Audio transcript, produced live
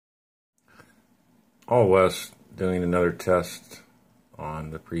Allwest doing another test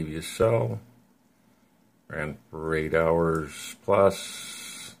on the previous cell. Ran for 8 hours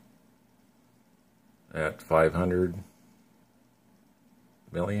plus at 500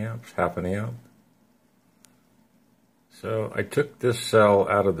 milliamps, half an amp. So I took this cell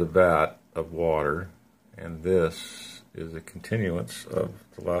out of the vat of water, and this is a continuance of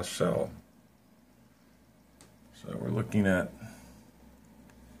the last cell. So we're looking at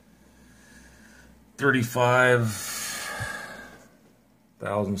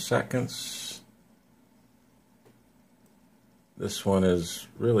 35,000 seconds. This one is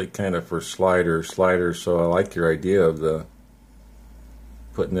really kind of for sliders, so I like your idea of the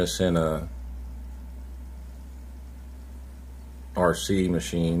putting this in a RC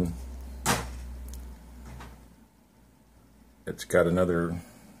machine. It's got another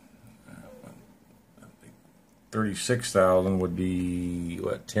 36,000 would be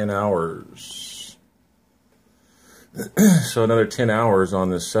what, 10 hours. So another 10 hours on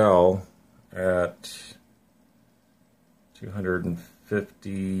this cell at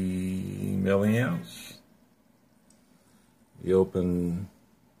 250 milliamps. The open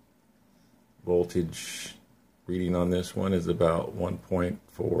voltage reading on this one is about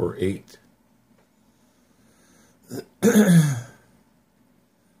 1.48.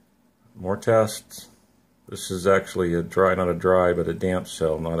 More tests. This is actually a dry, not a dry, but a damp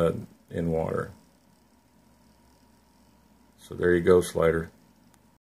cell, not a in water. So there you go, slider.